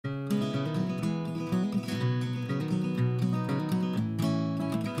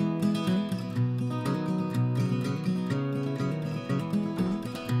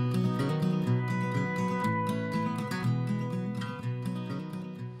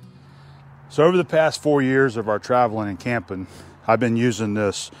So over the past 4 years of our traveling and camping, I've been using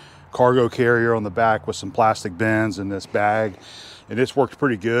this cargo carrier on the back with some plastic bins and this bag, and it's worked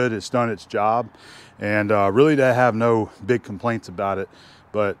pretty good. It's done its job, and really I have no big complaints about it,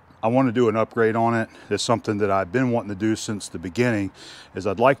 but I want to do an upgrade on it. It's something that I've been wanting to do since the beginning, is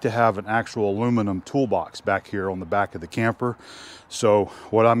I'd like to have an actual aluminum toolbox back here on the back of the camper. So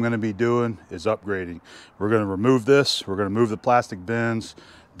what I'm going to be doing is upgrading. We're going to remove this. We're going to move the plastic bins,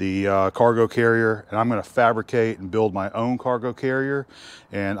 the cargo carrier, and I'm going to fabricate and build my own cargo carrier.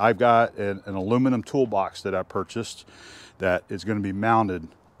 And I've got an aluminum toolbox that I purchased that is going to be mounted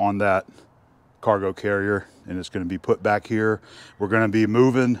on that cargo carrier, and it's going to be put back here. We're going to be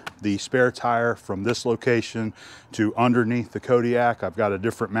moving the spare tire from this location to underneath the Kodiak. I've got a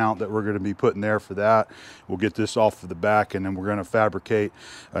different mount that we're going to be putting there for that. We'll get this off of the back, and then we're going to fabricate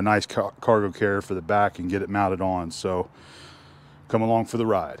a nice cargo carrier for the back and get it mounted on. So come along for the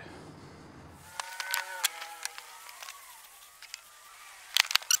ride.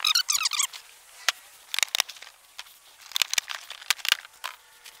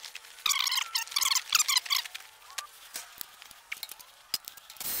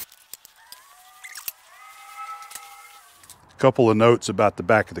 Couple of notes about the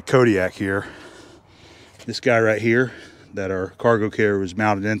back of the Kodiak here. This guy right here that our cargo carrier was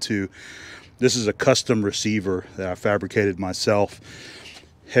mounted into, this is a custom receiver that I fabricated myself.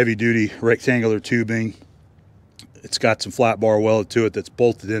 Heavy duty rectangular tubing. It's got some flat bar welded to it that's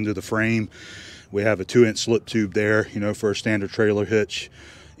bolted into the frame. We have a 2-inch slip tube there, you know, for a standard trailer hitch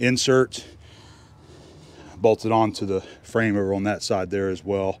insert, bolted onto the frame over on that side there as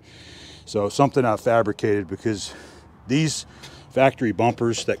well. So something I fabricated, because these factory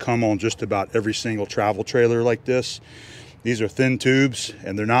bumpers that come on just about every single travel trailer like this, these are thin tubes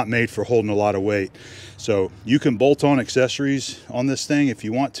and they're not made for holding a lot of weight. So you can bolt on accessories on this thing if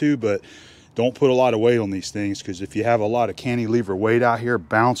you want to, but don't put a lot of weight on these things, because if you have a lot of cantilever weight out here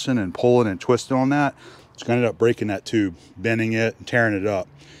bouncing and pulling and twisting on that, it's going to end up breaking that tube, bending it and tearing it up.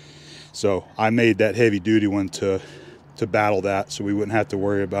 So I made that heavy duty one to battle that, so we wouldn't have to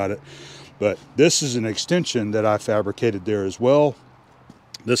worry about it. But this is an extension that I fabricated there as well.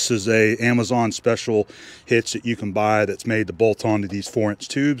 This is a Amazon special hitch that you can buy that's made to bolt onto these 4-inch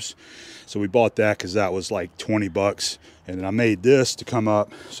tubes. So we bought that because that was like 20 bucks. And then I made this to come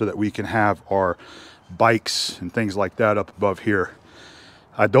up so that we can have our bikes and things like that up above here.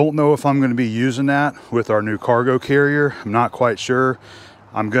 I don't know if I'm going to be using that with our new cargo carrier. I'm not quite sure.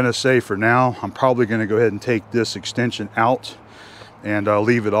 I'm going to say for now, I'm probably going to go ahead and take this extension out and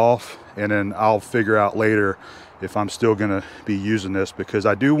leave it off. And then I'll figure out later if I'm still gonna be using this, because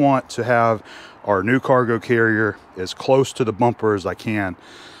I do want to have our new cargo carrier as close to the bumper as I can.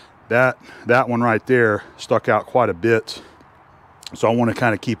 That one right there stuck out quite a bit, so I want to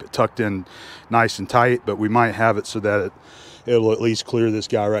kind of keep it tucked in nice and tight, but we might have it so that it'll at least clear this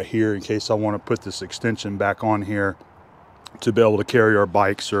guy right here in case I want to put this extension back on here to be able to carry our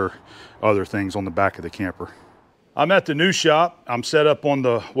bikes or other things on the back of the camper. I'm at the new shop. I'm set up on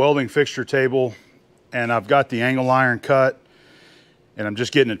the welding fixture table, and I've got the angle iron cut, and I'm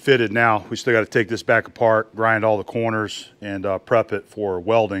just getting it fitted now. We still got to take this back apart, grind all the corners, and prep it for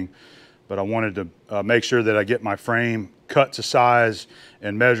welding. But I wanted to make sure that I get my frame cut to size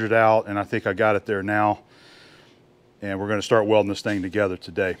and measured out, and I think I got it there now. And we're going to start welding this thing together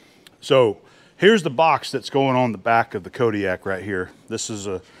today. So here's the box that's going on the back of the Kodiak right here. This is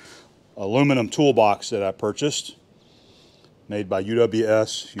a aluminum toolbox that I purchased, made by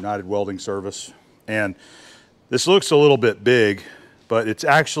UWS, United Welding Service. And this looks a little bit big, but it's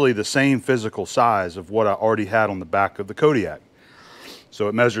actually the same physical size of what I already had on the back of the Kodiak. So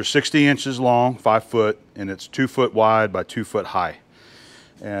it measures 60 inches long, 5 foot, and it's 2 foot wide by 2 foot high.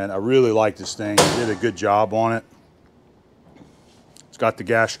 And I really like this thing. It did a good job on it. It's got the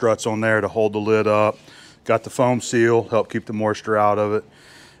gas struts on there to hold the lid up. Got the foam seal, help keep the moisture out of it.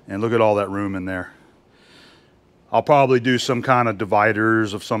 And look at all that room in there. I'll probably do some kind of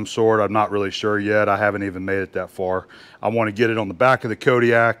dividers of some sort. I'm not really sure yet. I haven't even made it that far. I want to get it on the back of the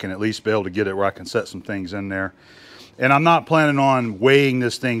Kodiak and at least be able to get it where I can set some things in there. And I'm not planning on weighing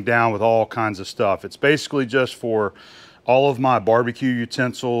this thing down with all kinds of stuff. It's basically just for all of my barbecue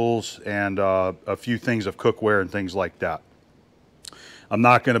utensils and a few things of cookware and things like that. I'm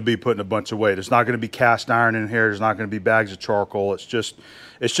not going to be putting a bunch of weight. It's not going to be cast iron in here. There's not going to be bags of charcoal. It's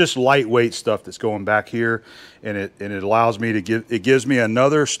just lightweight stuff that's going back here, and it allows me to it gives me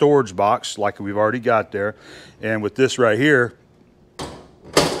another storage box like we've already got there. And with this right here,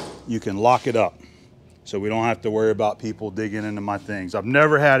 you can lock it up, so we don't have to worry about people digging into my things. I've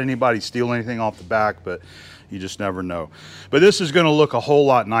never had anybody steal anything off the back, but You just never know. But this is gonna look a whole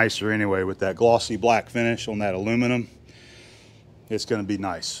lot nicer anyway with that glossy black finish on that aluminum. It's gonna be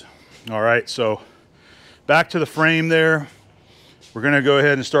nice. All right, so back to the frame there. We're gonna go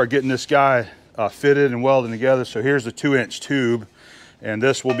ahead and start getting this guy fitted and welded together. So here's the 2-inch tube, and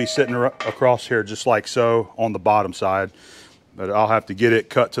this will be sitting across here just like so on the bottom side. But I'll have to get it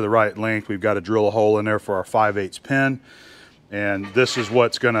cut to the right length. We've got to drill a hole in there for our 5/8 pin. And this is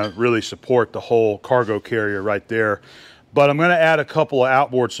what's gonna really support the whole cargo carrier right there. But I'm gonna add a couple of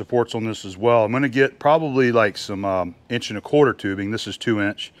outboard supports on this as well. I'm gonna get probably like some 1 1/4 tubing. This is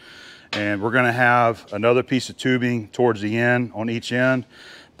 2-inch. And we're gonna have another piece of tubing towards the end on each end.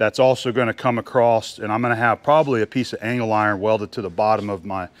 That's also gonna come across, and I'm gonna have probably a piece of angle iron welded to the bottom of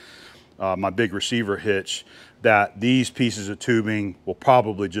my, my big receiver hitch that these pieces of tubing will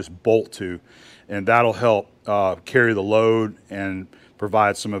probably just bolt to. And that'll help carry the load and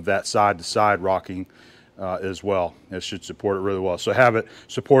provide some of that side-to-side rocking as well. It should support it really well. So have it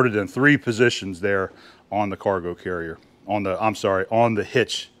supported in 3 positions there on the cargo carrier, on the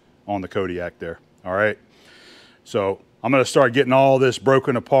hitch on the Kodiak there. All right. So I'm going to start getting all this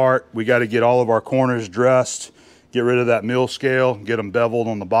broken apart. We got to get all of our corners dressed, get rid of that mill scale, get them beveled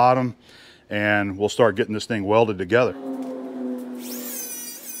on the bottom, and we'll start getting this thing welded together.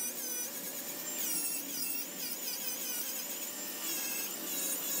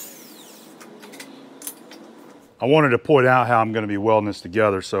 I wanted to point out how I'm going to be welding this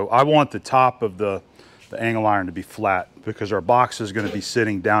together. So I want the top of the angle iron to be flat because our box is going to be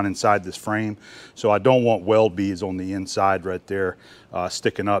sitting down inside this frame. So I don't want weld beads on the inside right there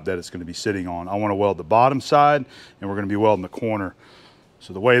sticking up that it's going to be sitting on. I want to weld the bottom side, and we're going to be welding the corner.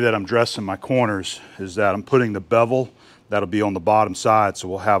 So the way that I'm dressing my corners is that I'm putting the bevel that'll be on the bottom side. So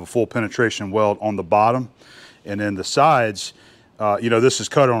we'll have a full penetration weld on the bottom, and then the sides, you know, this is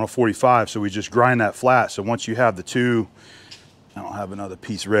cut on a 45, so we just grind that flat. So once you have the two, I don't have another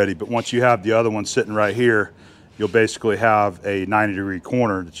piece ready, but once you have the other one sitting right here, you'll basically have a 90-degree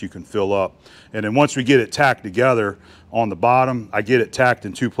corner that you can fill up. And then once we get it tacked together on the bottom, I get it tacked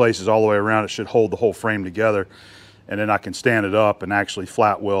in 2 places all the way around. It should hold the whole frame together. And then I can stand it up and actually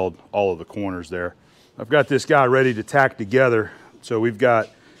flat weld all of the corners there. I've got this guy ready to tack together. So we've got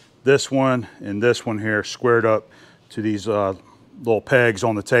this one and this one here squared up to these little pegs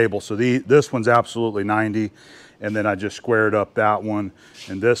on the table. So this one's absolutely 90, and then I just squared up that one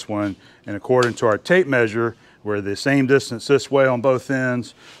and this one. And according to our tape measure, we're the same distance this way on both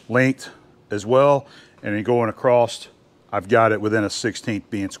ends, length as well, and then going across, I've got it within a 1/16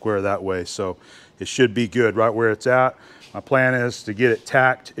 being square that way. So it should be good right where it's at. My plan is to get it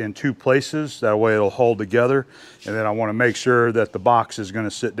tacked in 2 places. That way it'll hold together. And then I want to make sure that the box is going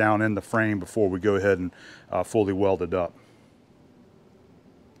to sit down in the frame before we go ahead and fully weld it up.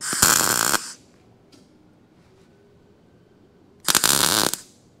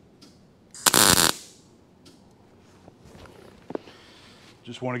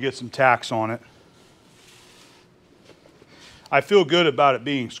 Just want to get some tacks on it. I feel good about it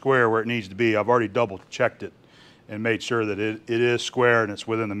being square where it needs to be. I've already double checked it and made sure that it is square and it's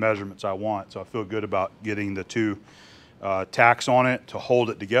within the measurements I want. So I feel good about getting the 2 tacks on it to hold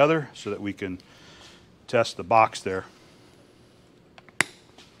it together so that we can test the box there.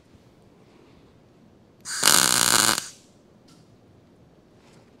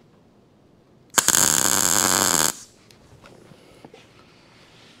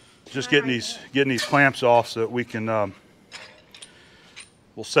 Just getting these clamps off so that we can,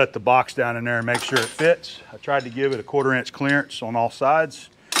 we'll set the box down in there and make sure it fits. I tried to give it a 1/4 inch clearance on all sides.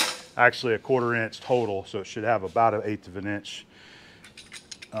 Actually a 1/4 inch total, so it should have about 1/8 of an inch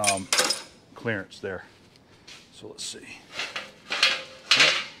clearance there. So let's see. Yep.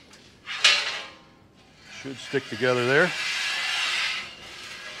 Should stick together there.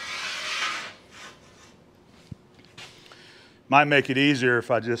 Might make it easier if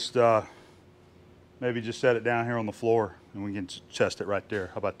I just maybe just set it down here on the floor and we can test it right there.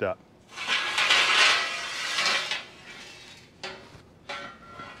 How about that?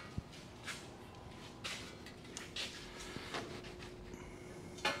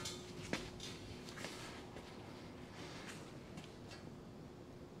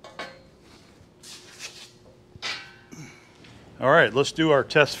 All right, let's do our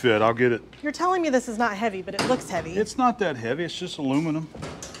test fit. I'll get it. You're telling me this is not heavy, but it looks heavy. It's not that heavy. It's just aluminum.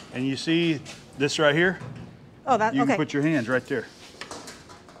 And you see this right here? Oh, that, You okay. can put your hands right there.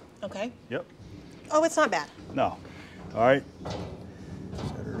 Okay. Yep. Oh, it's not bad. No. All right.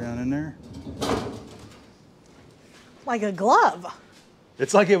 Set her down in there. Like a glove.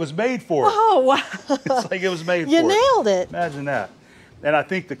 It's like it was made for it. Oh, wow. It's like it was made for it. You nailed it. Imagine that. And I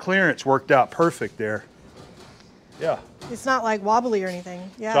think the clearance worked out perfect there. Yeah. It's not like wobbly or anything.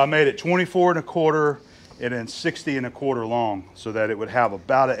 Yeah. So I made it 24 1/4 and then 60 1/4 long so that it would have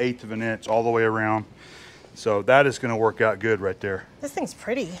about 1/8 of an inch all the way around. So that is going to work out good right there. This thing's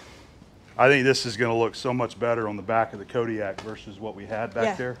pretty. I think this is going to look so much better on the back of the Kodiak versus what we had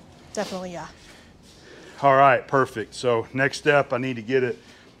back there. Definitely, yeah. All right, perfect. So next step, I need to get it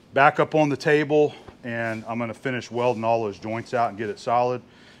back up on the table, and I'm going to finish welding all those joints out and get it solid.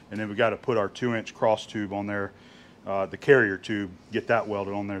 And then we got to put our 2-inch cross tube on there, the carrier tube, get that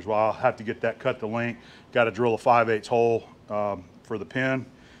welded on there as well. I'll have to get that cut to length. Got to drill a 5/8 hole for the pin,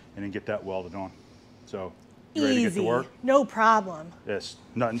 and then get that welded on. So you ready to get to work? No problem. Yes,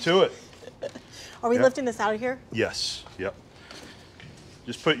 nothing to it. Are we lifting this out of here? Yes, yep.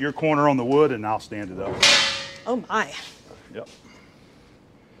 Just put your corner on the wood and I'll stand it up. Oh my. Yep.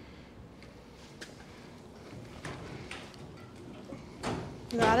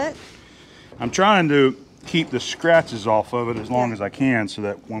 You got it? I'm trying to keep the scratches off of it as long as I can so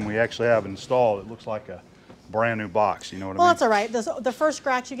that when we actually have it installed, it looks like a brand new box, you know what I mean? Well, that's all right. The first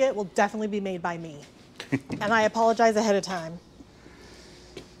scratch you get will definitely be made by me. And I apologize ahead of time.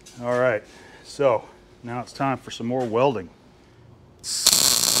 All right, so now it's time for some more welding.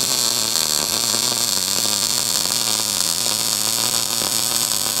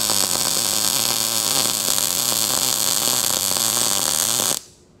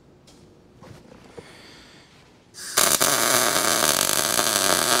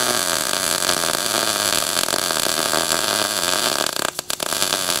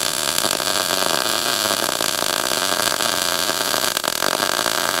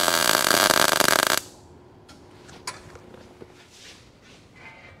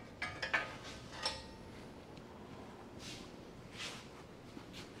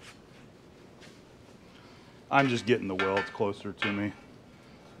 I'm just getting the welds closer to me,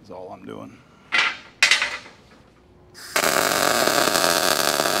 is all I'm doing.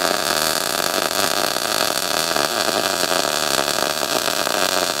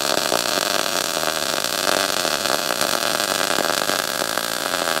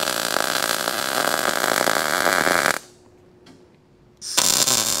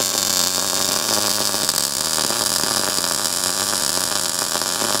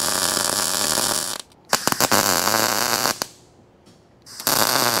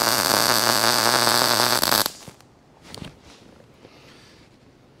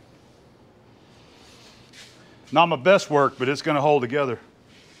 Not my best work, but it's going to hold together.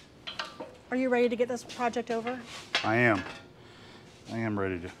 Are you ready to get this project over? I am. I am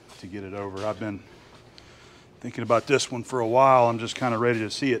ready to get it over. I've been thinking about this one for a while. I'm just kind of ready to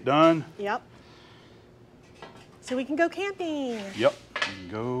see it done. Yep. So we can go camping. Yep, we can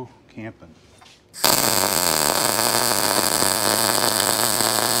go camping.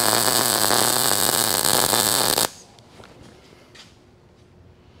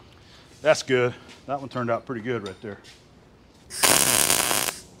 That's good. That one turned out pretty good right there.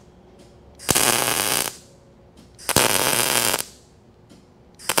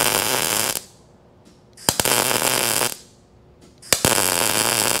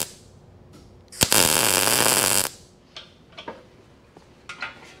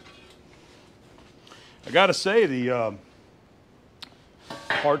 I gotta say, the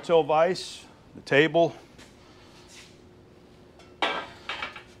hardtail vise, the table,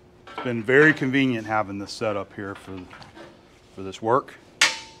 it's been very convenient having this set up here for this work.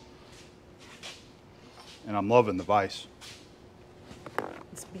 And I'm loving the vise.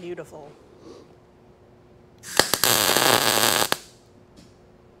 It's beautiful.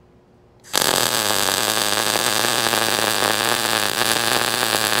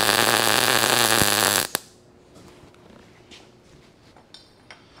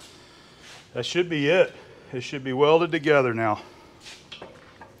 That should be it. It should be welded together now.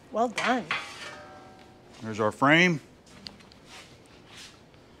 Well done. There's our frame.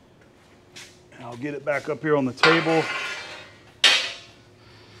 I'll get it back up here on the table.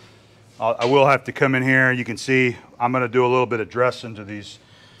 I will have to come in here. You can see I'm going to do a little bit of dressing to these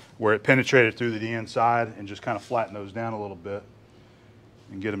where it penetrated through the inside and just kind of flatten those down a little bit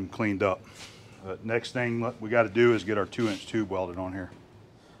and get them cleaned up. But next thing we got to do is get our 2-inch tube welded on here.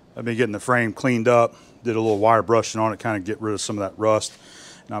 I've been getting the frame cleaned up, did a little wire brushing on it, kind of get rid of some of that rust.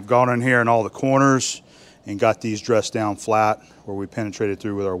 And I've gone in here in all the corners and got these dressed down flat where we penetrated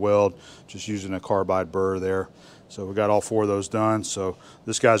through with our weld, just using a carbide burr there. So we got all 4 of those done. So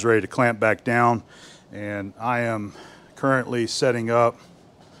this guy's ready to clamp back down, and I am currently setting up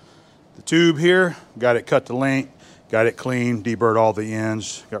the tube here. Got it cut to length, got it clean, deburred all the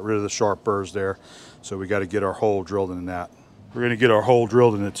ends, got rid of the sharp burrs there. So we got to get our hole drilled in that. We're going to get our hole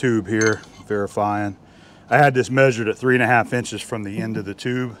drilled in the tube here, verifying. I had this measured at 3.5 inches from the end of the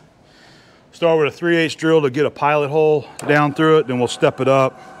tube. Start with a 3/8 drill to get a pilot hole down through it, then we'll step it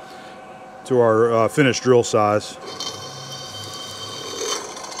up to our finished drill size.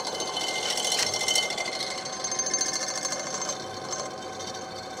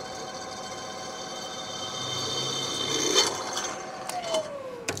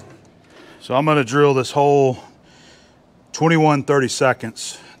 So I'm going to drill this hole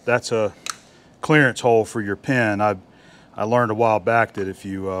 21/32. That's a clearance hole for your pin. I learned a while back that if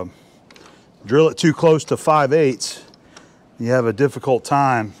you drill it too close to 5/8, you have a difficult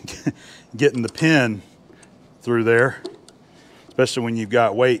time getting the pin through there, especially when you've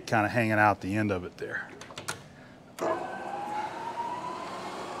got weight kind of hanging out the end of it there.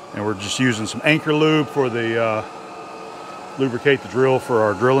 And we're just using some anchor lube for the lubricate the drill for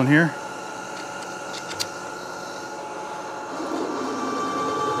our drilling here.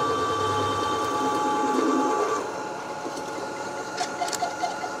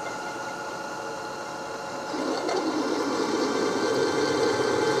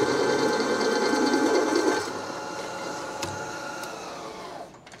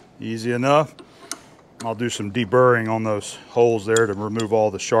 Easy enough. I'll do some deburring on those holes there to remove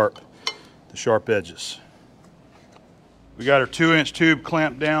all the sharp edges. We got our 2-inch tube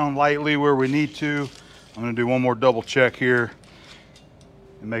clamped down lightly where we need to. I'm going to do one more double check here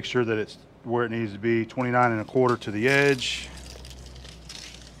and make sure that it's where it needs to be. 29.25 to the edge.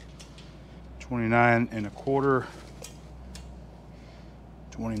 29.25.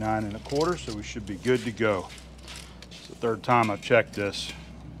 29.25. So we should be good to go. It's the third time I've checked this.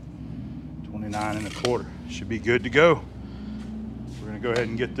 29.25. Should be good to go. We're going to go ahead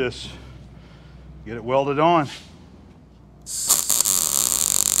and get it welded on.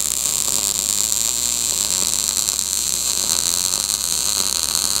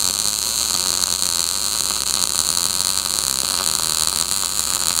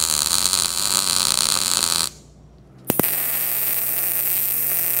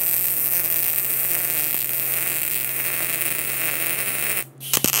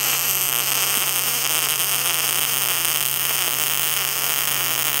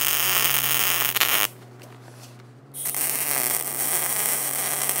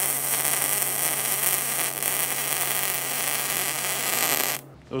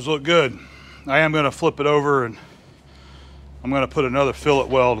 Those look good. I am going to flip it over and I'm going to put another fillet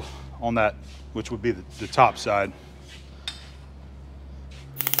weld on that, which would be the top side.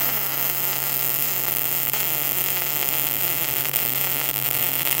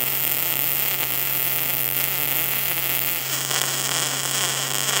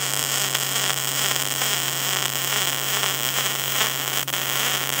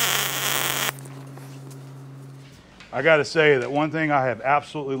 I got to say that one thing I have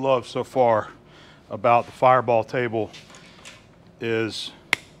absolutely loved so far about the Fireball table is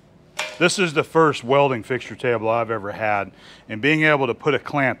this is the first welding fixture table I've ever had, and being able to put a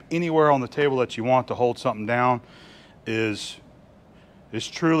clamp anywhere on the table that you want to hold something down is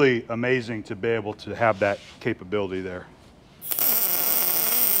truly amazing to be able to have that capability there.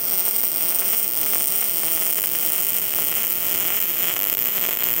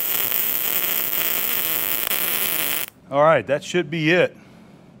 All right, that should be it.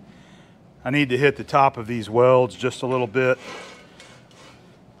 I need to hit the top of these welds just a little bit,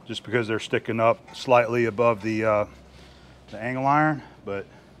 just because they're sticking up slightly above the angle iron, but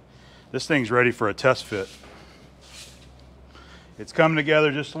this thing's ready for a test fit. It's coming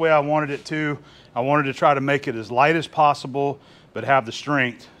together just the way I wanted it to. I wanted to try to make it as light as possible, but have the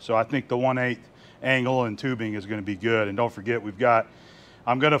strength. So I think the 1/8 angle and tubing is gonna be good. And don't forget,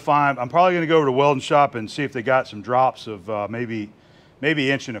 I'm probably gonna go over to welding shop and see if they got some drops of maybe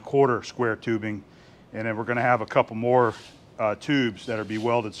 1.25 inch square tubing. And then we're gonna have a couple more tubes that'll be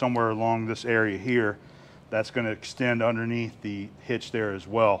welded somewhere along this area here. That's gonna extend underneath the hitch there as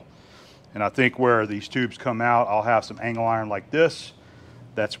well. And I think where these tubes come out, I'll have some angle iron like this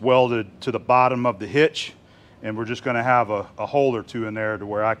that's welded to the bottom of the hitch. And we're just gonna have a hole or two in there to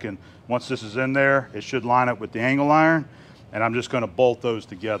where I can, once this is in there, it should line up with the angle iron. And I'm just going to bolt those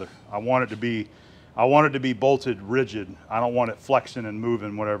together. I want it to be bolted rigid. I don't want it flexing and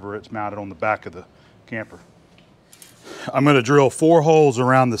moving whenever it's mounted on the back of the camper. I'm going to drill 4 holes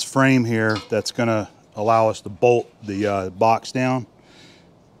around this frame here. That's going to allow us to bolt the box down.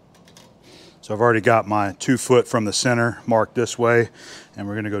 So I've already got my 2 foot from the center marked this way, and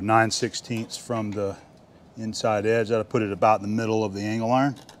we're going to go 9/16 from the inside edge. That'll put it about in the middle of the angle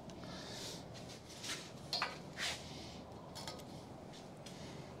iron.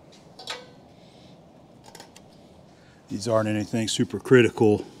 These aren't anything super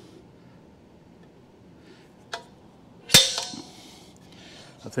critical.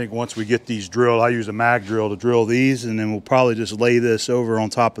 I think once we get these drilled, I use a mag drill to drill these, and then we'll probably just lay this over on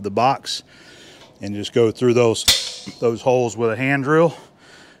top of the box and just go through those holes with a hand drill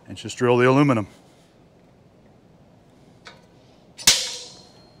and just drill the aluminum.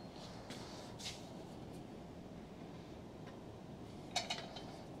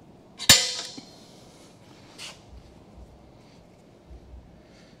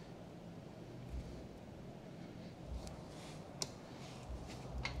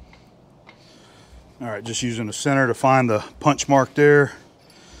 All right, just using the center to find the punch mark there.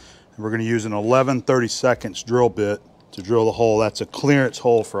 And we're gonna use an 11/32 drill bit to drill the hole. That's a clearance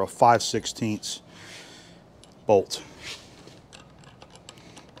hole for a 5/16 bolt.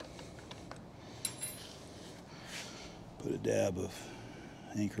 Put a dab of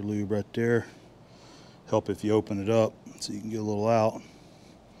anchor lube right there. Help if you open it up so you can get a little out.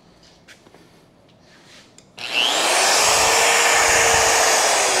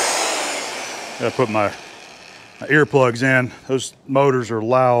 Gotta put my earplugs in. Those motors are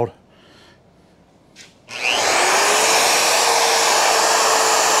loud.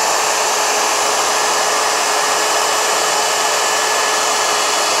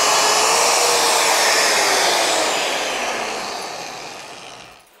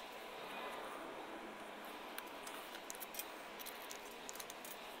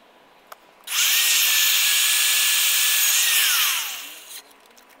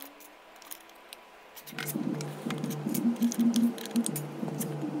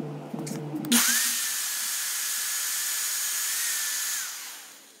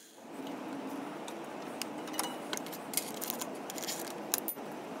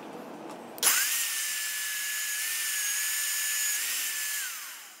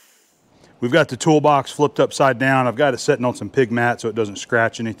 We've got the toolbox flipped upside down. I've got it sitting on some pig mat so it doesn't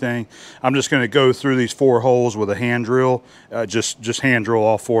scratch anything. I'm just gonna go through these 4 holes with a hand drill. Just hand drill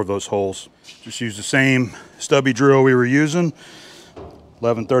all 4 of those holes. Just use the same stubby drill we were using,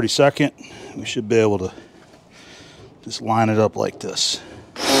 11/32. We should be able to just line it up like this.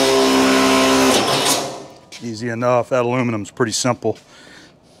 Easy enough. That aluminum's pretty simple.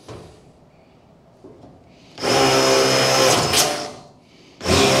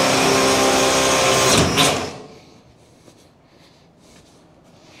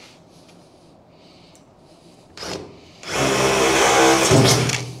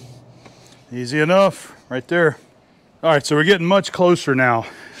 Easy enough, right there. All right, so we're getting much closer now.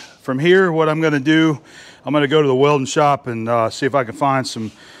 From here, what I'm gonna do, I'm gonna go to the welding shop and see if I can find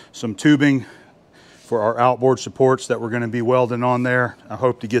some tubing for our outboard supports that we're gonna be welding on there. I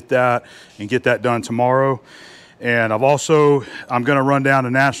hope to get that and get that done tomorrow. And I'm gonna run down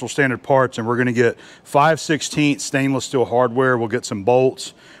to National Standard Parts and we're gonna get 5/16 stainless steel hardware. We'll get some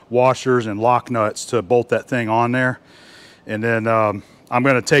bolts, washers, and lock nuts to bolt that thing on there. And then I'm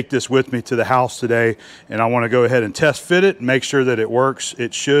gonna take this with me to the house today, and I wanna go ahead and test fit it and make sure that it works.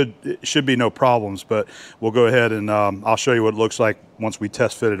 It should be no problems, but we'll go ahead and I'll show you what it looks like once we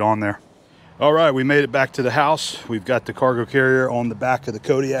test fit it on there. All right, we made it back to the house. We've got the cargo carrier on the back of the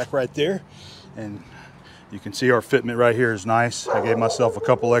Kodiak right there. And you can see our fitment right here is nice. I gave myself a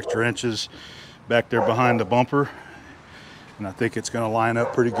couple extra inches back there behind the bumper, and I think it's gonna line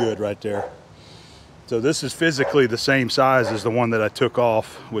up pretty good right there. So this is physically the same size as the one that I took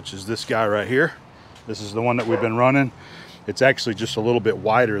off, which is this guy right here. This is the one that we've been running. It's actually just a little bit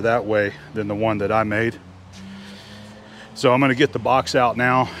wider that way than the one that I made. So I'm gonna get the box out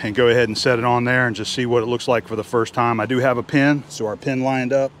now and go ahead and set it on there and just see what it looks like for the first time. I do have a pin, so our pin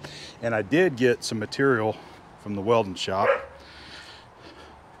lined up, and I did get some material from the welding shop.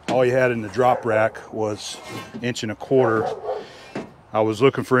 All you had in the drop rack was 1.25 inch. I was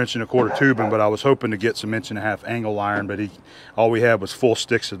looking for 1.25 inch tubing, but I was hoping to get some 1.5 inch angle iron, but all we had was full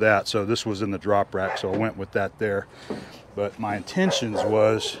sticks of that. So this was in the drop rack, so I went with that there. But my intentions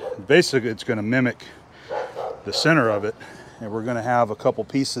was, basically it's gonna mimic the center of it, and we're gonna have a couple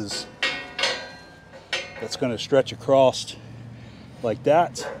pieces that's gonna stretch across like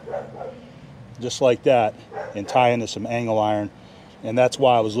that, just like that, and tie into some angle iron. And that's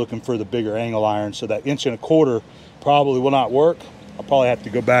why I was looking for the bigger angle iron. So that 1.25 inch probably will not work. I'll probably have to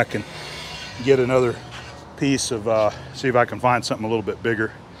go back and get another piece of, see if I can find something a little bit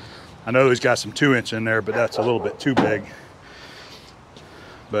bigger. I know he's got some 2 inch in there, but that's a little bit too big.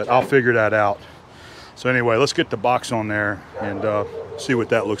 But I'll figure that out. So anyway, let's get the box on there and see what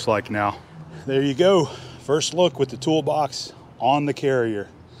that looks like now. There you go. First look with the toolbox on the carrier.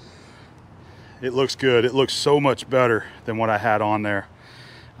 It looks good. It looks so much better than what I had on there.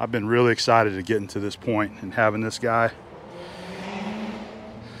 I've been really excited to get into this point and having this guy.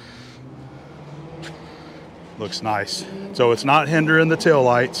 Looks nice. So it's not hindering the tail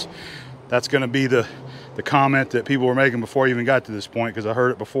lights. That's going to be the comment that people were making before you even got to this point, because I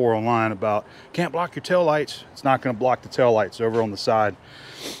heard it before online about can't block your tail lights. It's not going to block the tail lights over on the side.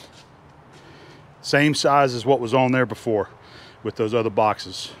 Same size as what was on there before with those other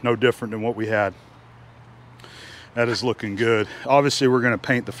boxes. No different than what we had. That is looking good. Obviously we're going to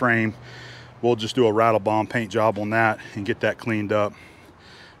paint the frame. We'll just do a rattle bomb paint job on that and get that cleaned up.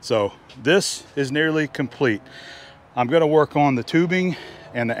 So this is nearly complete. I'm going to work on the tubing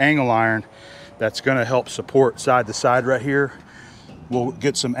and the angle iron that's going to help support side to side right here. We'll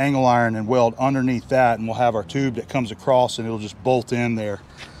get some angle iron and weld underneath that, and we'll have our tube that comes across and it'll just bolt in there.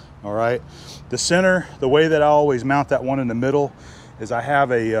 All right. The center, the way that I always mount that one in the middle is I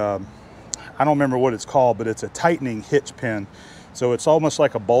have a, I don't remember what it's called, but it's a tightening hitch pin. So it's almost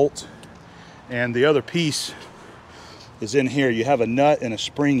like a bolt, and the other piece is in here. You have a nut and a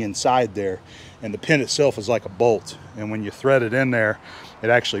spring inside there, and the pin itself is like a bolt. And when you thread it in there, it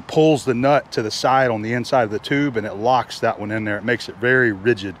actually pulls the nut to the side on the inside of the tube, and it locks that one in there. It makes it very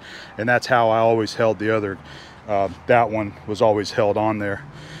rigid, and that's how I always held the other. That one was always held on there.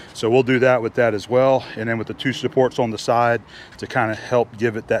 So we'll do that with that as well, and then with the two supports on the side to kind of help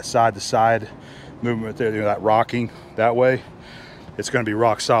give it that side to side movement there, you know, that rocking that way. It's going to be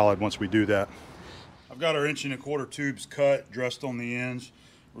rock solid once we do that. I've got our 1 1/4 tubes cut, dressed on the ends.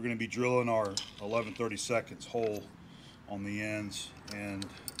 We're going to be drilling our 11/32 hole on the ends, and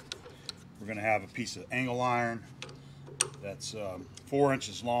we're going to have a piece of angle iron that's 4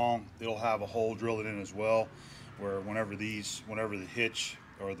 inches long. It'll have a hole drilled in as well, where whenever the hitch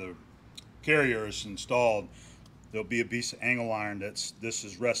or the carrier is installed, there'll be a piece of angle iron this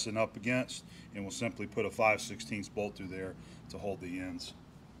is resting up against, and we'll simply put a 5/16 bolt through there to hold the ends.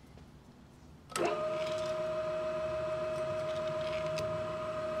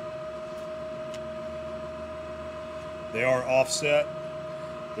 They are offset.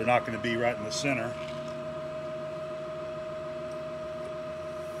 They're not going to be right in the center.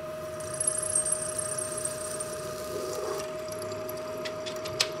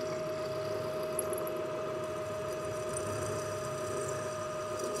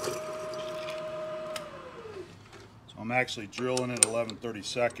 So I'm actually drilling at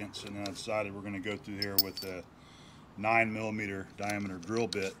 11/32, and then I decided we're going to go through here with a 9mm diameter drill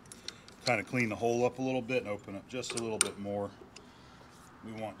bit. Kind of clean the hole up a little bit and open up just a little bit more.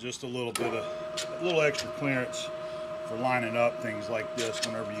 We want just a little extra clearance for lining up things like this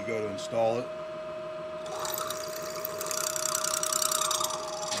whenever you go to install it.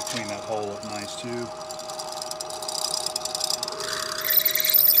 And clean that hole up nice too.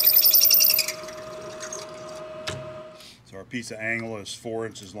 So our piece of angle is 4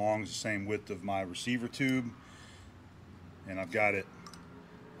 inches long, it's the same width of my receiver tube, and I've got it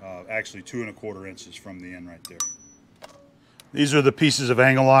actually 2 1/4 inches from the end right there. These are the pieces of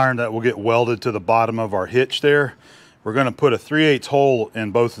angle iron that will get welded to the bottom of our hitch there. We're going to put a 3/8 hole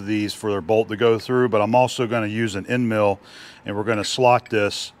in both of these for their bolt to go through, but I'm also going to use an end mill, and we're going to slot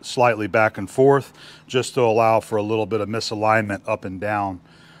this slightly back and forth just to allow for a little bit of misalignment up and down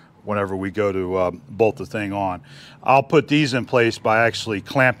whenever we go to bolt the thing on. I'll put these in place by actually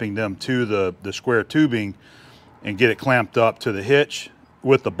clamping them to the square tubing and get it clamped up to the hitch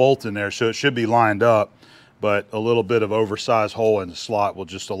with the bolt in there, so it should be lined up, but a little bit of oversized hole in the slot will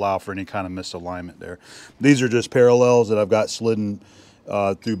just allow for any kind of misalignment there. These are just parallels that I've got slidden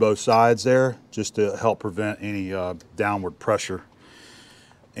through both sides there, just to help prevent any downward pressure.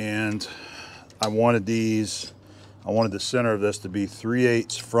 And I wanted the center of this to be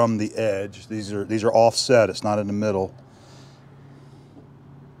 3/8 from the edge. These are offset, it's not in the middle.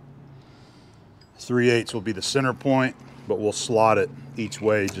 3/8 will be the center point, but we'll slot it each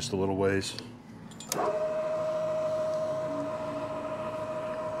way just a little ways.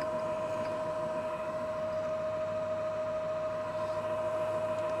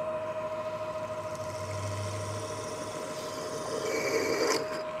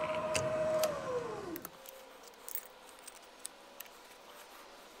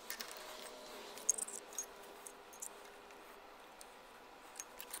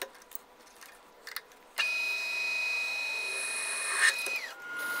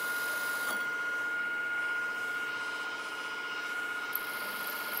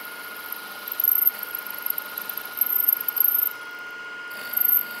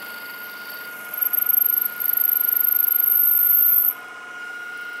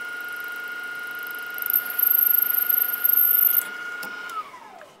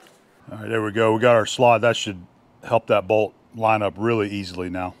 All right, there we go. We got our slot. That should help that bolt line up really easily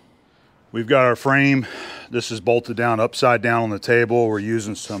now. We've got our frame. This is bolted down upside down on the table. We're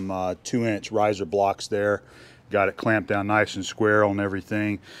using some 2-inch riser blocks there Got it clamped down nice and square on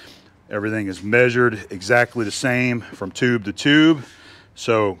everything. Everything is measured exactly the same from tube to tube.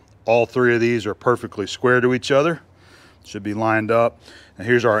 So all three of these are perfectly square to each other. Should be lined up. And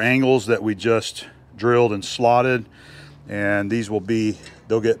here's our angles that we just drilled and slotted. And these will be,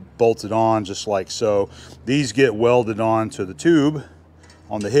 they'll get bolted on just like so. These get welded on to the tube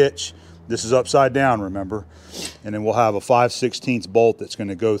on the hitch. This is upside down, remember? And then we'll have a 5/16 bolt that's going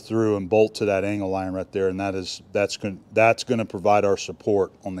to go through and bolt to that angle line right there, and that's going to provide our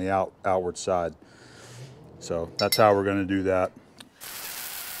support on the outward side. So that's how we're going to do that.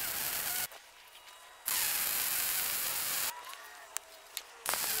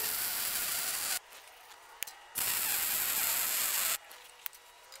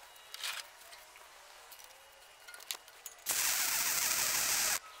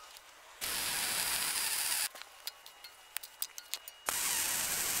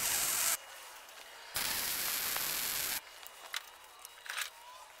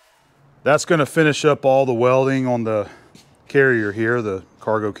 That's going to finish up all the welding on the carrier here, the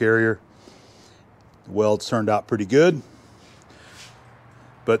cargo carrier. The welds turned out pretty good.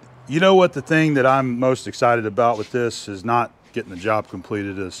 But you know what, the thing that I'm most excited about with this is not getting the job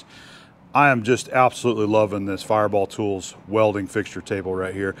completed, is I am just absolutely loving this Fireball Tools welding fixture table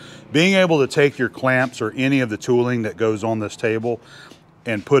right here. Being able to take your clamps or any of the tooling that goes on this table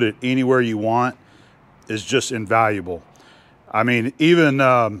and put it anywhere you want is just invaluable. I mean, even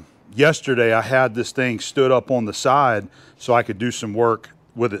yesterday I had this thing stood up on the side so I could do some work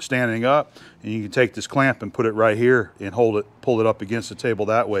with it standing up, and you can take this clamp and put it right here and pull it up against the table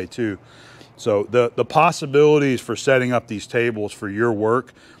that way too. So the possibilities for setting up these tables for your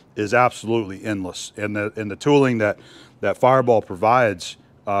work is absolutely endless. And the tooling that Fireball provides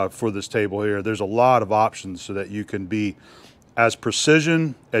for this table here, there's a lot of options so that you can be as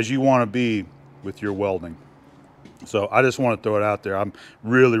precision as you want to be with your welding. So I just want to throw it out there. I'm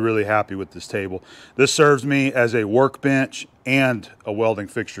really, really happy with this table. This serves me as a workbench and a welding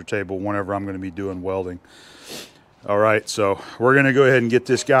fixture table whenever I'm going to be doing welding. All right, so we're going to go ahead and get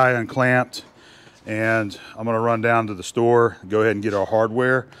this guy unclamped, and I'm going to run down to the store, go ahead and get our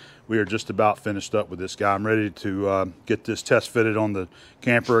hardware. We are just about finished up with this guy. I'm ready to get this test fitted on the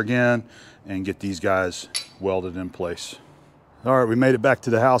camper again and get these guys welded in place. All right, we made it back to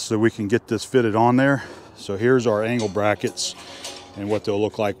the house so we can get this fitted on there. So here's our angle brackets and what they'll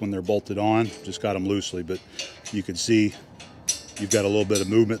look like when they're bolted on. Just got them loosely, but you can see you've got a little bit of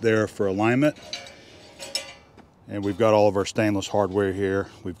movement there for alignment. And we've got all of our stainless hardware here.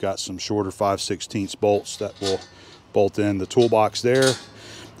 We've got some shorter 5/16 bolts that will bolt in the toolbox there.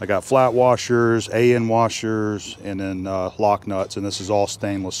 I got flat washers, AN washers, and then lock nuts, and this is all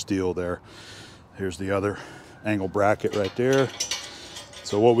stainless steel there. Here's the other angle bracket right there.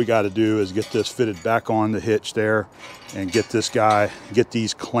 So what we got to do is get this fitted back on the hitch there and get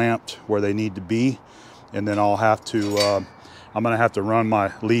these clamped where they need to be. And then I'll have to, I'm going to have to run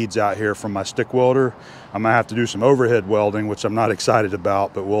my leads out here from my stick welder. I'm going to have to do some overhead welding, which I'm not excited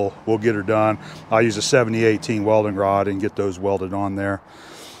about, but we'll get her done. I'll use a 7018 welding rod and get those welded on there.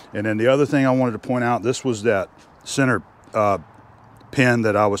 And then the other thing I wanted to point out, this was that center pin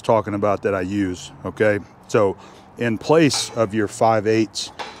that I was talking about that I use, okay? So in place of your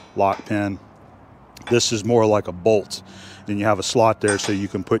 5/8 lock pin, this is more like a bolt. Then you have a slot there so you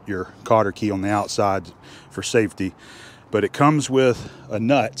can put your cotter key on the outside for safety. But it comes with a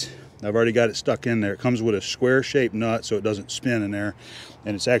nut. I've already got it stuck in there. It comes with a square shaped nut so it doesn't spin in there.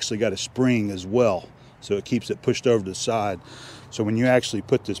 And it's actually got a spring as well, so it keeps it pushed over to the side. So when you actually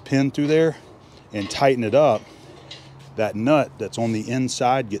put this pin through there and tighten it up, that nut that's on the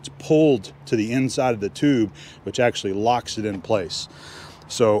inside gets pulled to the inside of the tube, which actually locks it in place.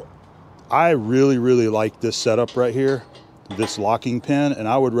 So I really, really like this setup right here, this locking pin, and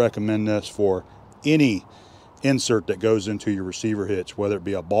I would recommend this for any insert that goes into your receiver hitch, whether it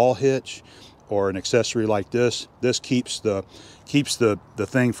be a ball hitch or an accessory like this. This keeps the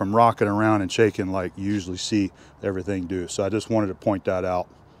thing from rocking around and shaking like you usually see everything do. So I just wanted to point that out.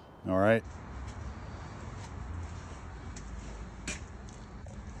 All right.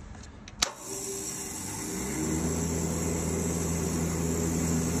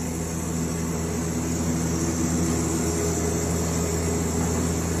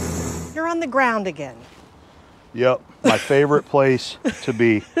 You're on the ground again. Yep, my favorite place to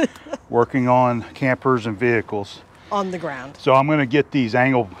be, working on campers and vehicles. On the ground. So I'm going to get these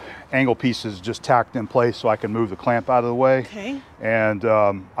angle pieces just tacked in place so I can move the clamp out of the way. Okay. And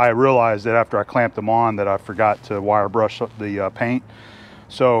I realized that after I clamped them on that I forgot to wire brush the paint.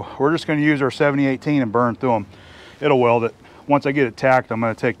 So we're just going to use our 7018 and burn through them. It'll weld it. once I get it tacked, I'm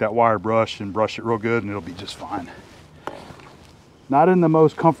going to take that wire brush and brush it real good, and it'll be just fine. Not in the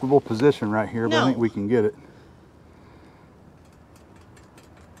most comfortable position right here, but I think we can get it.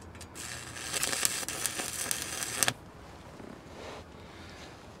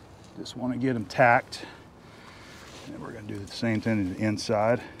 Just want to get them tacked. And we're going to do the same thing to the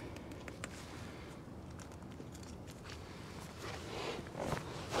inside.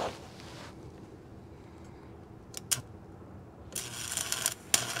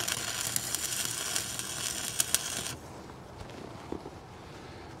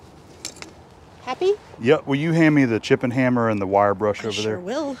 Happy? Yep. Will you hand me the chipping hammer and the wire brush over there? Sure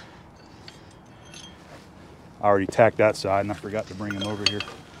will. I already tacked that side and I forgot to bring them over here.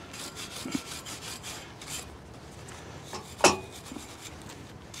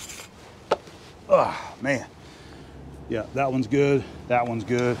 Oh, man. Yeah, that one's good. That one's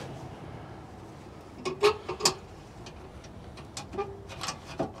good.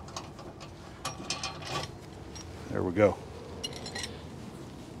 There we go.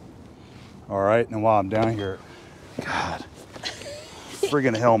 All right, and while I'm down here, God,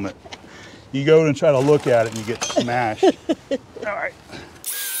 friggin' helmet. You go and try to look at it and you get smashed. All right.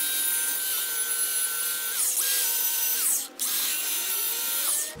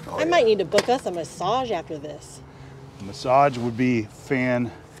 I might need to book us a massage after this. A massage would be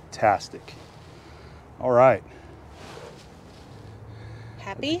fantastic. All right.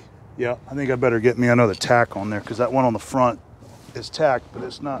 Happy? Yeah, I think I better get me another tack on there because that one on the front is tacked, but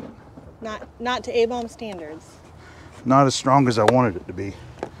it's not to Abom standards. Not as strong as I wanted it to be.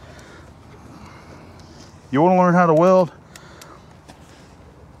 You want to learn how to weld?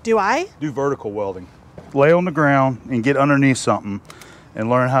 Do I? Do vertical welding. Lay on the ground and get underneath something and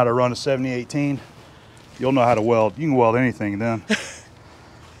learn how to run a 7018. You'll know how to weld. You can weld anything then.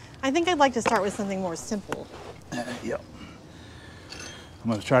 I think I'd like to start with something more simple. Yep. I'm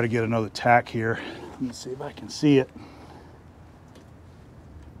going to try to get another tack here. Let me see if I can see it.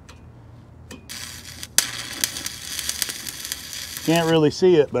 Can't really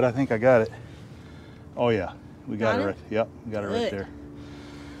see it, but I think I got it. Oh yeah, we got it right. Yep, we got it right there.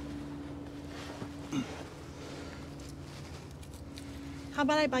 How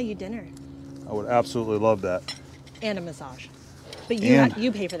about I buy you dinner? I would absolutely love that. And a massage. But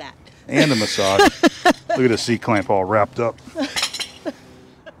you pay for that. And a massage. Look at the C-clamp all wrapped up.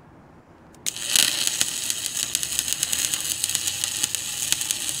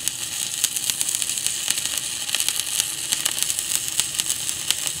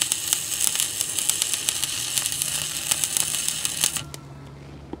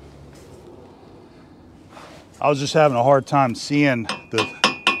 I was just having a hard time seeing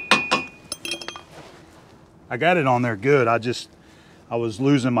I got it on there good. I was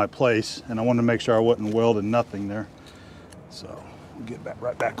losing my place and I wanted to make sure I wasn't welding nothing there. So we'll get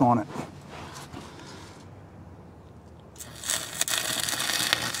right back on it.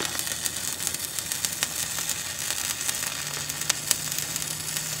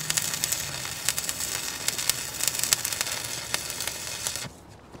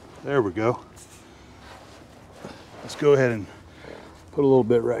 There we go. Let's go ahead and put a little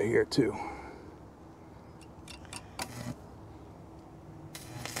bit right here too.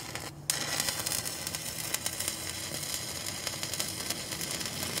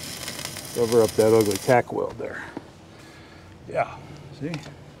 Cover up that ugly tack weld there. Yeah, see?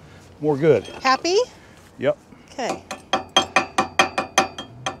 More good. Happy? Yep. Okay.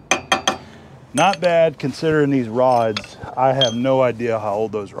 Not bad considering these rods. I have no idea how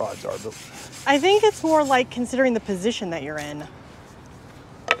old those rods are, but I think it's more like considering the position that you're in.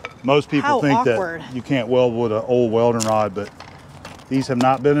 most people think awkward. that you can't weld with an old welding rod, but these have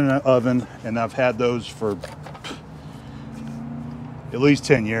not been in an oven, and I've had those for at least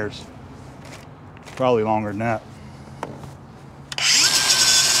 10 years. Probably longer than that.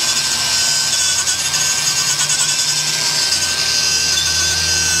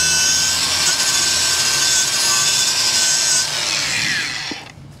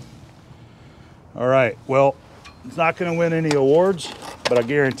 All right, well, it's not gonna win any awards, but I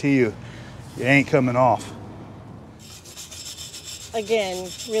guarantee you, it ain't coming off. Again,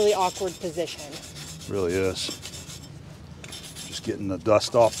 really awkward position. Really is. Just getting the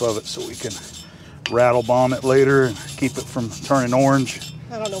dust off of it so we can rattle bomb it later and keep it from turning orange.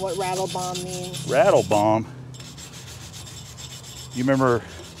 I don't know what rattle bomb means. Rattle bomb? You remember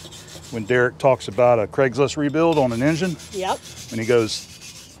when Derek talks about a Craigslist rebuild on an engine? Yep. When he goes,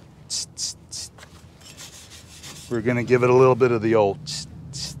 tss, tss, tss. We're gonna give it a little bit of the old tss,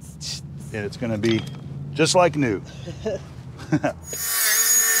 tss, tss, and it's gonna be just like new.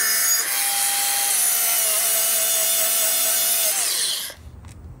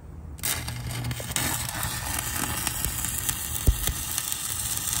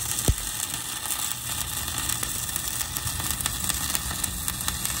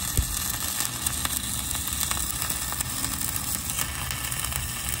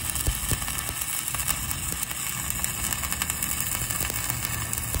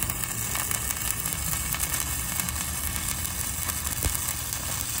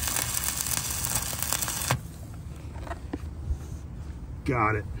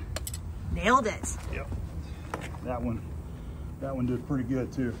 Got it. Nailed it. Yep. That one did pretty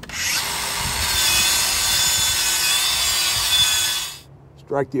good too.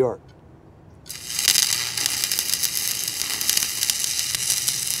 Strike the arc.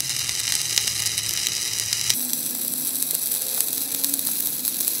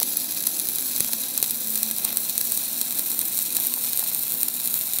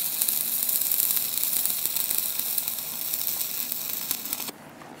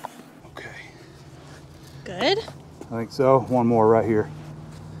 Good. I think so. One more right here.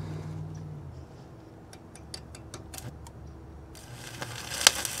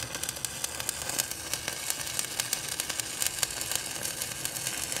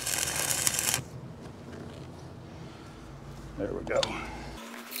 There we go.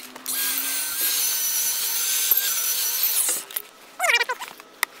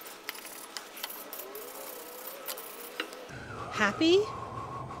 Happy?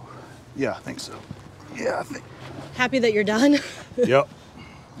 Yeah, I think so. Yeah, I think. Happy that you're done? Yep,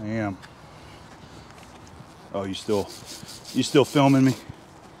 I am. Oh, you still filming me?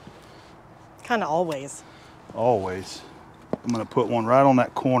 Kind of always. Always. I'm gonna put one right on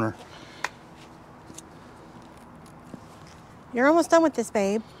that corner. You're almost done with this,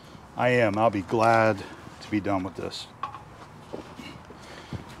 babe. I am. I'll be glad to be done with this. I'll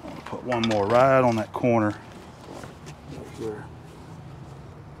put one more right on that corner. Right here.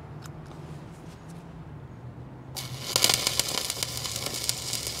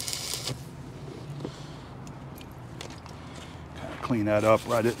 Clean that up.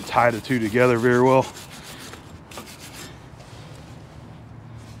 I didn't tie the two together very well.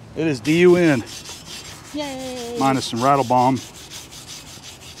 It is DUN. Yay! Minus some rattle bomb.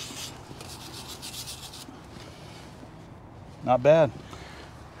 Not bad.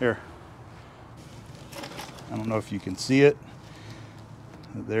 Here. I don't know if you can see it.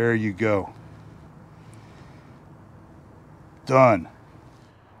 There you go. Done.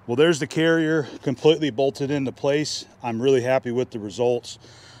 Well, there's the carrier completely bolted into place. I'm really happy with the results.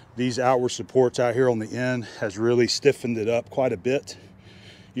 These outward supports out here on the end has really stiffened it up quite a bit.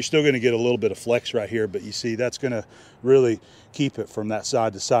 You're still going to get a little bit of flex right here, but you see that's going to really keep it from that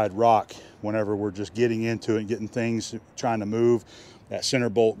side to side rock whenever we're just getting into it and getting things trying to move. That center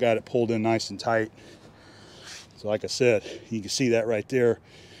bolt got it pulled in nice and tight. So like I said, you can see that right there.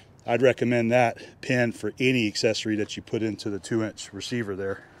 I'd recommend that pin for any accessory that you put into the 2-inch receiver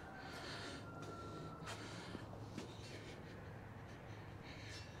there.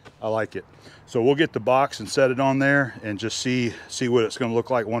 I like it. So we'll get the box and set it on there and just see what it's going to look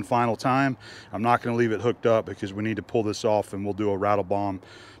like one final time. I'm not going to leave it hooked up because we need to pull this off, and we'll do a rattle bomb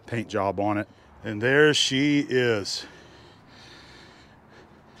paint job on it. And there she is.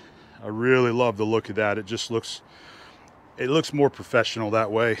 I really love the look of that. It just looks more professional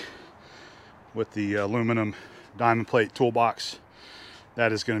that way with the aluminum diamond plate toolbox.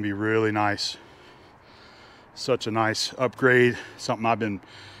 That is going to be really nice. Such a nice upgrade, something I've been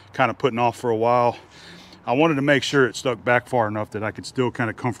kind of putting off for a while. I wanted to make sure it stuck back far enough that I could still kind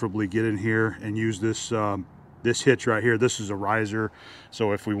of comfortably get in here and use this this hitch right here. This is a riser,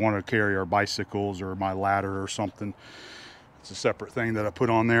 so if we want to carry our bicycles or my ladder or something, it's a separate thing that I put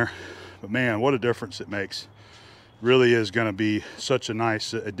on there. But man, what a difference it makes. Really is going to be such a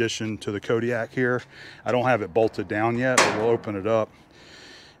nice addition to the Kodiak here. I don't have it bolted down yet, but we'll open it up.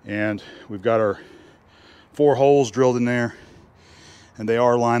 And we've got our 4 holes drilled in there, and they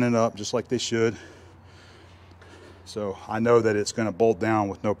are lining up just like they should. So I know that it's going to bolt down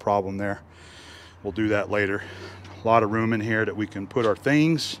with no problem there. We'll do that later. A lot of room in here that we can put our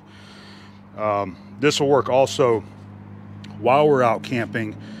things. This will work also while we're out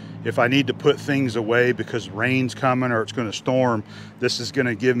camping. If I need to put things away because rain's coming or it's going to storm, this is going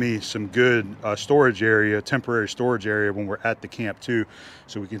to give me some good storage area, temporary storage area when we're at the camp too.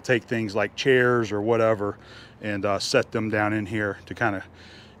 So we can take things like chairs or whatever and set them down in here to kind of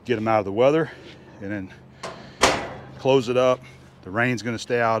get them out of the weather, and then close it up. The rain's going to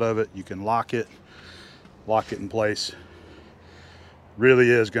stay out of it. You can lock it in place.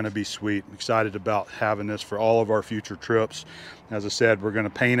 Really is going to be sweet. I'm excited about having this for all of our future trips. As I said, we're going to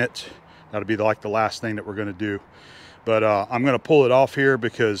paint it. That'll be like the last thing that we're going to do. But I'm going to pull it off here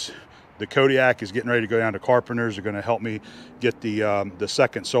because the Kodiak is getting ready to go down to Carpenter's. They're going to help me get the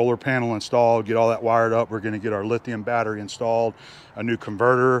second solar panel installed, get all that wired up. We're going to get our lithium battery installed, a new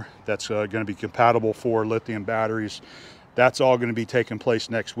converter that's going to be compatible for lithium batteries. That's all going to be taking place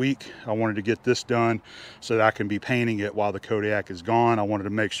next week. I wanted to get this done so that I can be painting it while the Kodiak is gone. I wanted to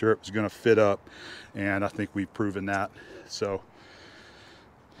make sure it was going to fit up, and I think we've proven that. So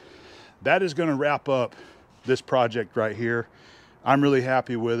that is going to wrap up this project right here. I'm really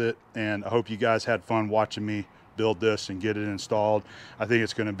happy with it, and I hope you guys had fun watching me build this and get it installed. I think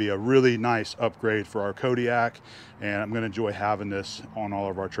it's going to be a really nice upgrade for our Kodiak, and I'm going to enjoy having this on all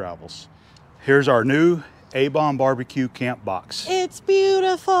of our travels. Here's our new Abom BBQ camp box. It's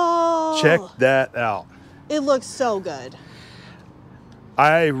beautiful. Check that out. It looks so good.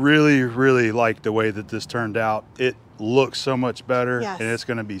 I really like the way that this turned out. It looks so much better, yes. and it's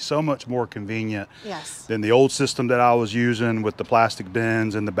going to be so much more convenient yes. than the old system that I was using with the plastic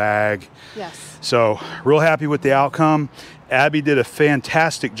bins and the bag. Yes. So real happy with the outcome. Abby did a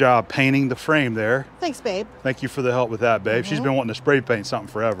fantastic job painting the frame there. Thanks, babe. Thank you for the help with that, babe. She's been wanting to spray paint something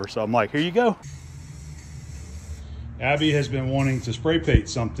forever, so I'm like, here you go. Abby has been wanting to spray paint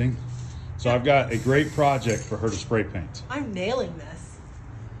something, so I've got a great project for her to spray paint. I'm nailing this.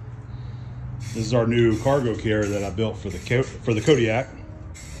 This is our new cargo carrier that I built for the Kodiak.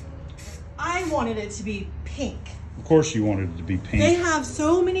 I wanted it to be pink. Of course you wanted it to be pink. They have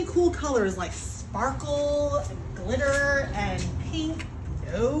so many cool colors like sparkle and glitter and pink.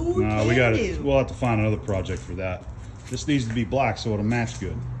 No, we'll have to find another project for that. This needs to be black so it'll match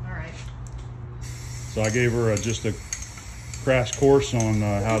good. All right. So I gave her just a crash course on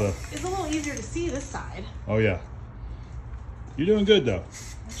how to... It's a little easier to see this side. Oh yeah. You're doing good though.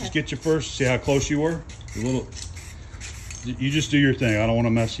 Okay. Just get you first, see how close you were? You just do your thing. I don't want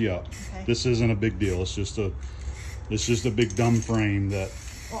to mess you up. Okay. This isn't a big deal. It's just a big dumb frame that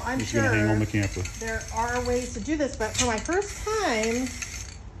is going to hang on the camper. There are ways to do this, but for my first time,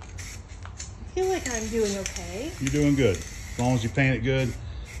 I feel like I'm doing okay. You're doing good. As long as you paint it good.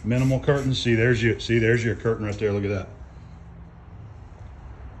 Minimal curtains. See, there's your curtain right there. Look at that.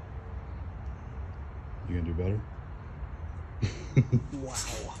 You gonna do better? Wow.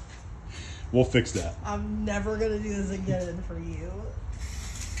 We'll fix that. I'm never gonna do this again for you.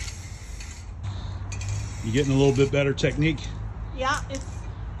 You getting a little bit better technique? Yeah,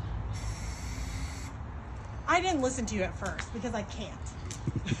 I didn't listen to you at first because I can't.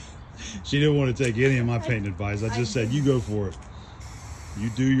 She didn't want to take any of my painting advice. I just said, you go for it. You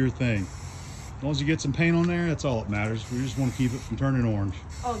do your thing. As long as you get some paint on there, that's all that matters. We just want to keep it from turning orange.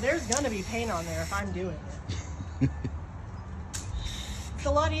 Oh, there's gonna be paint on there if I'm doing it. It's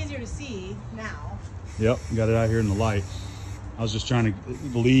a lot easier to see now. Yep, got it out here in the light. I was just trying to,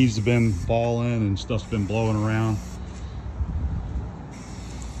 the leaves have been falling and stuff's been blowing around.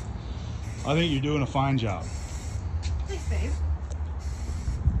 I think you're doing a fine job. Thanks, babe.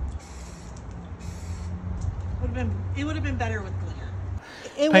 It would have been better with glitter.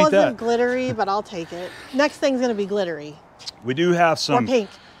 It Paint wasn't that. glittery, but I'll take it. Next thing's gonna be glittery. We do have some Or pink.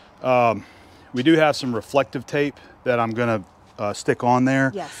 We do have some reflective tape that I'm gonna stick on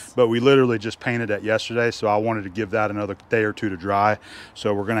there. Yes. But we literally just painted that yesterday, so I wanted to give that another day or two to dry.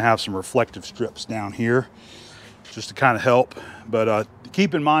 So we're gonna have some reflective strips down here just to kind of help. But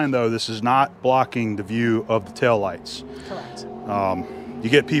keep in mind though, this is not blocking the view of the tail lights. Correct. You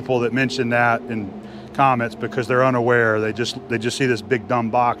get people that mention that in comments because they're unaware. They just see this big dumb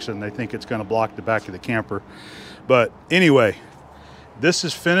box and they think it's gonna block the back of the camper. But anyway, this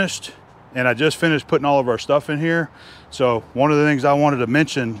is finished, and I just finished putting all of our stuff in here. So one of the things I wanted to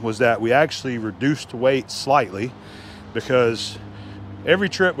mention was that we actually reduced weight slightly because every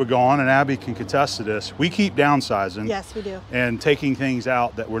trip we go on, and Abby can contest to this, we keep downsizing. Yes, we do. And taking things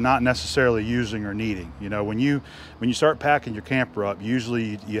out that we're not necessarily using or needing. You know, when you start packing your camper up,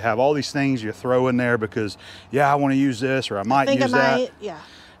 usually you have all these things you throw in there because, yeah, I want to use this, or I might use that. Yeah.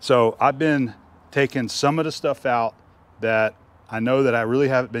 So I've been taking some of the stuff out that I know that I really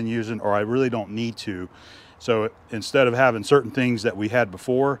haven't been using or I really don't need to. So instead of having certain things that we had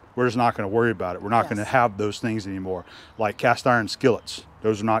before, we're just not going to worry about it. We're not going to have those things anymore. Like cast iron skillets,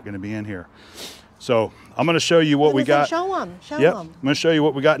 those are not going to be in here. So I'm going to show you what we got. Show them. Yep, I'm going to show you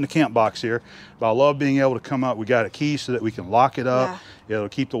what we got in the camp box here. But I love being able to come up. We got a key so that we can lock it up. Yeah. It'll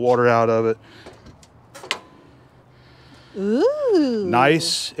keep the water out of it. Ooh.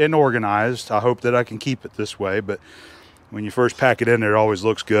 Nice and organized. I hope that I can keep it this way, but when you first pack it in there, it always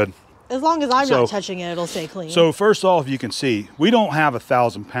looks good. As long as I'm not touching it, it'll stay clean. So first off, you can see, we don't have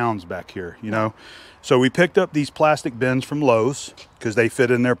 1,000 pounds back here, you know. So we picked up these plastic bins from Lowe's because they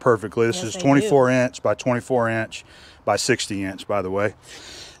fit in there perfectly. This is 24 inch by 24 inch by 60 inch, by the way.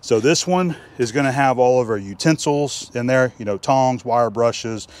 So this one is going to have all of our utensils in there, you know, tongs, wire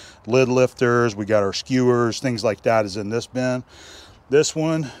brushes, lid lifters. We got our skewers, things like that is in this bin. This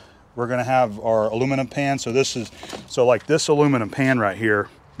one, we're going to have our aluminum pan. So like this aluminum pan right here,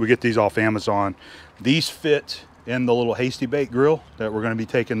 we get these off Amazon. These fit in the little Hasty Bake grill that we're going to be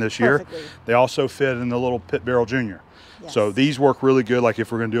taking this year. Perfectly. They also fit in the little Pit Barrel Junior. Yes. So these work really good, like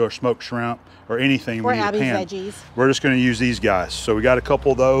if we're going to do our smoked shrimp or anything. Or we need Abby's a pan. veggies. We're just going to use these guys. So we got a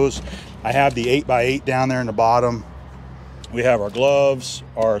couple of those. I have the 8x8 down there in the bottom. We have our gloves,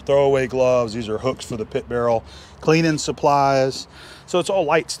 our throwaway gloves. These are hooks for the pit barrel, cleaning supplies. So it's all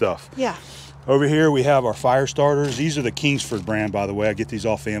light stuff. Yeah. Over here we have our fire starters. These are the Kingsford brand, by the way. I get these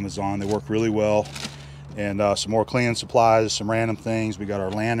off Amazon. They work really well. And some more cleaning supplies, some random things. We got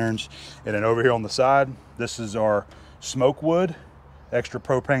our lanterns. And then over here on the side, this is our smoke wood, extra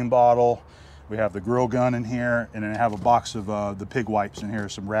propane bottle. We have the grill gun in here, and then I have a box of the pig wipes in here,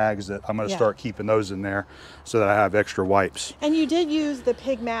 some rags that I'm going to start keeping those in there so that I have extra wipes. And you did use the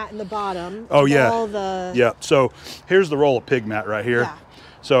pig mat in the bottom. Oh yeah. All the... Yeah. So here's the roll of pig mat right here. Yeah.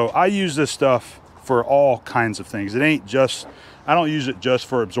 So I use this stuff for all kinds of things. It ain't just, I don't use it just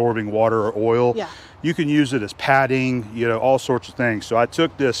for absorbing water or oil. Yeah. You can use it as padding, you know, all sorts of things. So I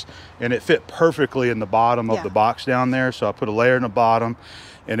took this and it fit perfectly in the bottom of the box down there. So I put a layer in the bottom,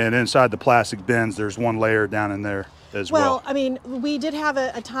 and then inside the plastic bins, there's one layer down in there as well. Well, I mean, we did have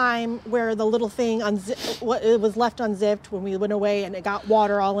a time where the little thing it was left unzipped when we went away, and it got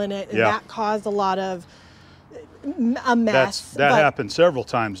water all in it, and that caused a lot of a mess. That happened several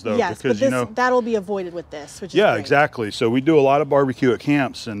times though, yes, because but you know that'll be avoided with this, which is great. Exactly. So we do a lot of barbecue at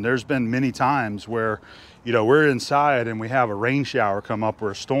camps, and there's been many times where, you know, we're inside and we have a rain shower come up or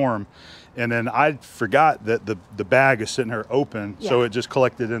a storm, and then I forgot that the bag is sitting here open, so it just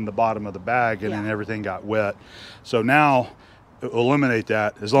collected in the bottom of the bag, and then everything got wet. So now eliminate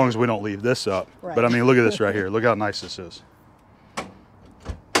that as long as we don't leave this up. Right. But I mean, look at this right here. Look how nice this is.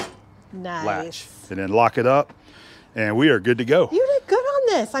 Nice. Latch, and then lock it up, and we are good to go. You did good on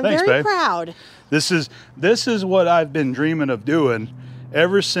this. I'm Thanks, very babe. proud. This is what I've been dreaming of doing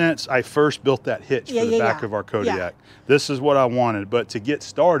ever since I first built that hitch for the back of our Kodiak. Yeah. This is what I wanted, but to get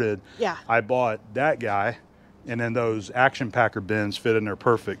started, Yeah. I bought that guy, and then those action packer bins fit in there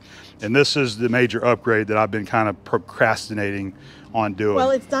perfect. And this is the major upgrade that I've been kind of procrastinating on doing.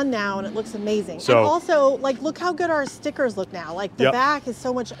 Well, it's done now, and it looks amazing. So, and also, like, look how good our stickers look now. Like, the back is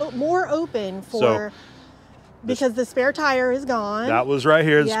so much more open for... because the spare tire is gone. That was right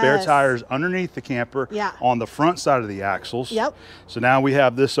here. The spare tire is underneath the camper on the front side of the axles. Yep. So now we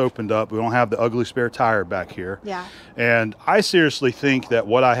have this opened up. We don't have the ugly spare tire back here. Yeah. And I seriously think that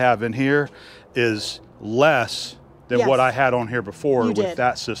what I have in here is less than what I had on here before with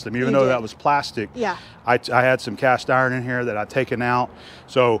that system. Even though that was plastic, I had some cast iron in here that I'd taken out.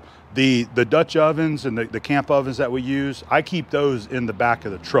 So the Dutch ovens and the camp ovens that we use, I keep those in the back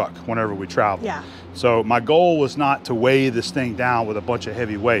of the truck whenever we travel. Yeah. So my goal was not to weigh this thing down with a bunch of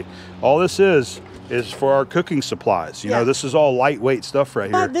heavy weight. All this is for our cooking supplies. You know, this is all lightweight stuff right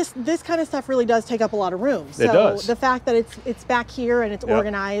here. But this kind of stuff really does take up a lot of room. So it does. The fact that it's back here and it's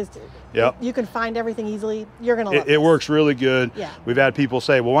organized, you can find everything easily. You're gonna love it. It works really good. Yeah. We've had people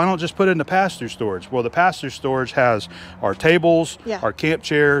say, well, why don't just put it in the pass-through storage? Well, the pass-through storage has our tables, our camp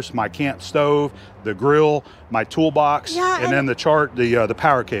chairs, my camp stove, the grill, my toolbox, and then the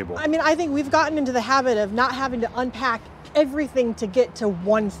power cable. I mean, I think we've gotten into the habit of not having to unpack everything to get to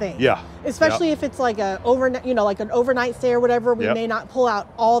one thing. Yeah. Especially if it's like an overnight stay or whatever, we may not pull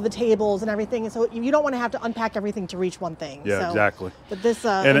out all the tables and everything. And so you don't want to have to unpack everything to reach one thing. Yeah, exactly. But this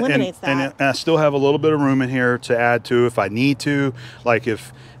eliminates that. And I still have a little bit of room in here to add to if I need to. Like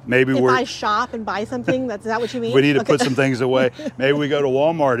if maybe if I shop and buy something, is that what you mean? We need to put some things away. Maybe we go to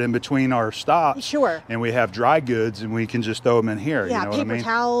Walmart in between our stops. Sure. And we have dry goods and we can just throw them in here. Yeah, you know what I mean? paper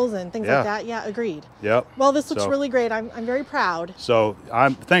towels and things like that. Yeah, agreed. Yep. Well, this looks really great. I'm very proud. So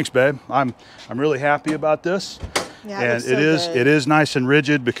thanks, babe. I'm really happy about this. Yeah, and it is nice and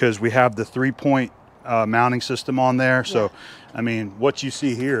rigid because we have the 3-point mounting system on there. So I mean, what you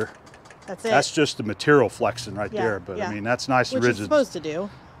see here, that's just the material flexing right there. But I mean, that's nice and rigid. Which it's supposed to do.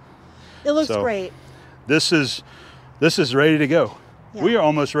 It looks great. This is ready to go. Yeah. We are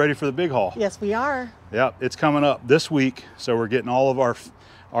almost ready for the big haul. Yes, we are. Yeah, it's coming up this week, so we're getting all of our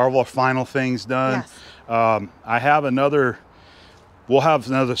final things done. Yes. We'll have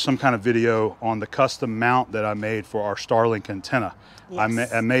some kind of video on the custom mount that I made for our Starlink antenna.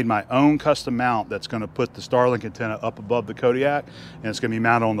 Yes. I made my own custom mount that's going to put the Starlink antenna up above the Kodiak, and it's going to be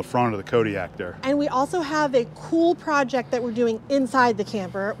mounted on the front of the Kodiak there. And we also have a cool project that we're doing inside the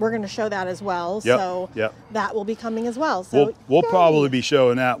camper. We're going to show that as well. Yep. So that will be coming as well. So we'll probably be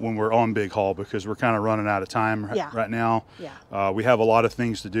showing that when we're on big haul because we're kind of running out of time right now. Yeah. We have a lot of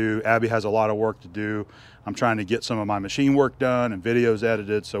things to do. Abby has a lot of work to do. I'm trying to get some of my machine work done and videos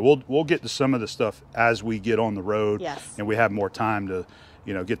edited. So we'll get to some of the stuff as we get on the road and we have more time to,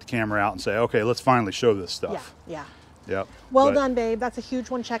 you know, get the camera out and say, okay, let's finally show this stuff. Yeah. Yep. Well done, babe. That's a huge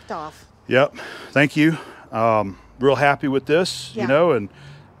one checked off. Yep. Thank you. Real happy with this, Yeah. you know, and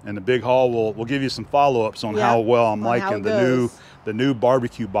the big haul, we'll give you some follow-ups on how well I'm liking the new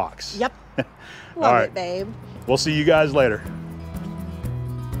barbecue box. Yep. All Love right. it, babe. We'll see you guys later.